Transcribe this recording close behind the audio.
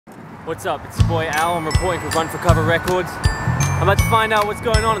What's up? It's your boy Al. I'm reporting for Run for Cover Records. I'm about to find out what's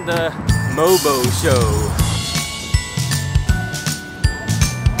going on at the MOBO show.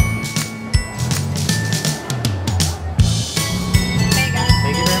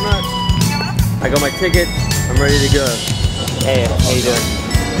 Thank you very much. I got my ticket. I'm ready to go. Hey, how you doing?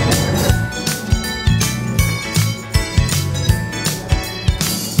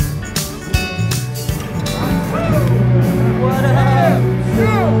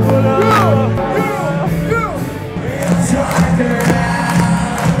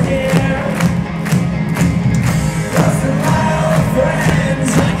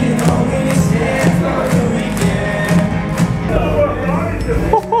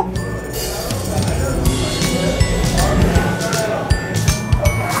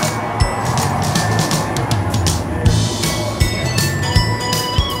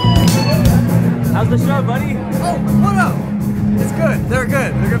 How's the show, buddy? Oh, what up? It's good. They're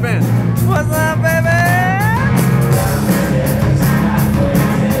good. They're a good band. What's up, baby?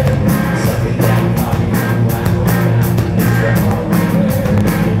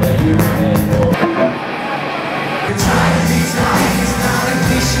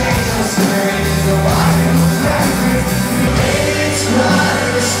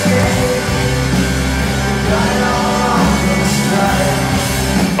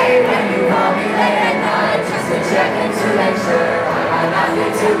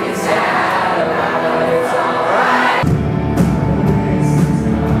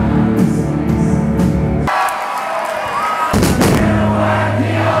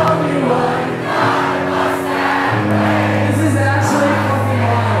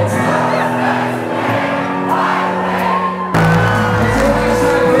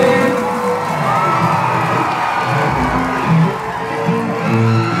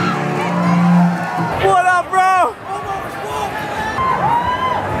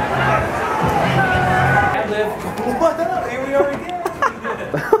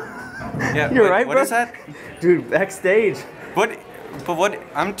 Yeah, You're right, what bro? is that? Dude, Backstage. What? But what?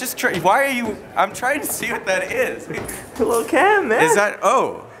 I'm just trying. Why are you? I'm trying to see what that is. Hello, Cam, man. Is that?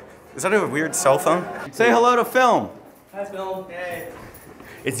 Oh, is that a weird cell phone? Say hello to film. Hi, Phil. Hey.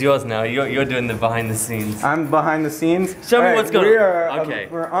 It's yours now. You're doing the behind the scenes. I'm behind the scenes. Show me what's going on. Okay.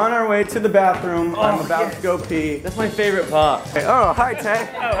 We're on our way to the bathroom. I'm about to go pee. That's my favorite part. Oh, hi, Tay.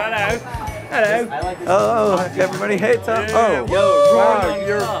 Oh, hello. Hello. Oh, everybody. Hey, Tom. Oh, Yo, wow,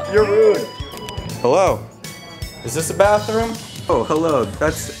 you're rude. Hello. Is this a bathroom? Oh, hello.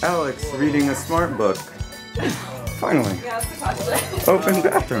 That's Alex reading a smart book. Finally. Open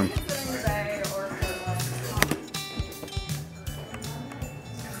bathroom.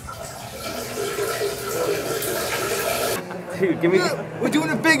 Dude, give me. We're doing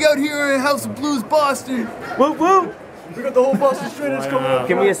it big out here in House of Blues, Boston. Woo woo. We got the whole Boston Straighters coming up.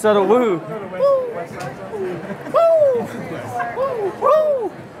 Give me a subtle woo.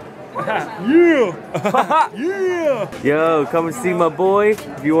 Yeah. Yeah. Yo, come and see my boy.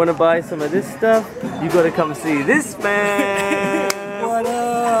 If you want to buy some of this stuff, you gotta come see this man. What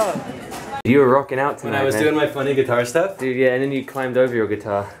up? You were rocking out tonight, When I was man. doing my funny guitar stuff. Dude, yeah, and then you climbed over your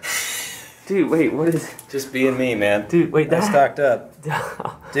guitar. Dude, wait, what is? Just being me, man. Dude, wait, I that. stocked up.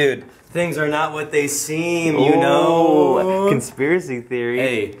 Dude, things are not what they seem, you Oh, know. conspiracy theory.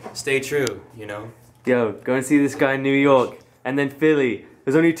 Hey, stay true, you know. Yo, go and see this guy in New York, and then Philly.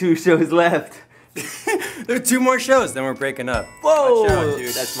 There's only 2 shows left. There are 2 more shows, then we're breaking up. Whoa, Watch out,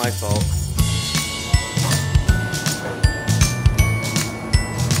 dude. that's my fault.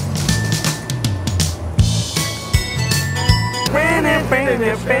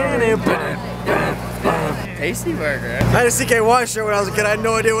 Tasty burger. I had a CKY shirt when I was a kid. I had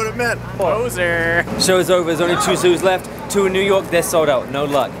no idea what it meant. Poser. Show's over. There's only 2 shows left. 2 in New York. They're sold out. No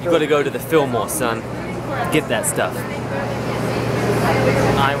luck. You gotta go to the Fillmore, son. Get that stuff.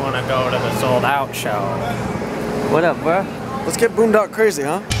 I want to go to the sold out show. What up, bro? Let's get boondock crazy,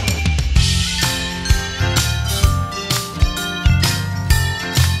 huh?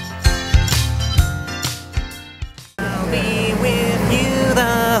 I'll be with you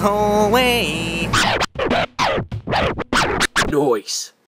the whole way. Noise.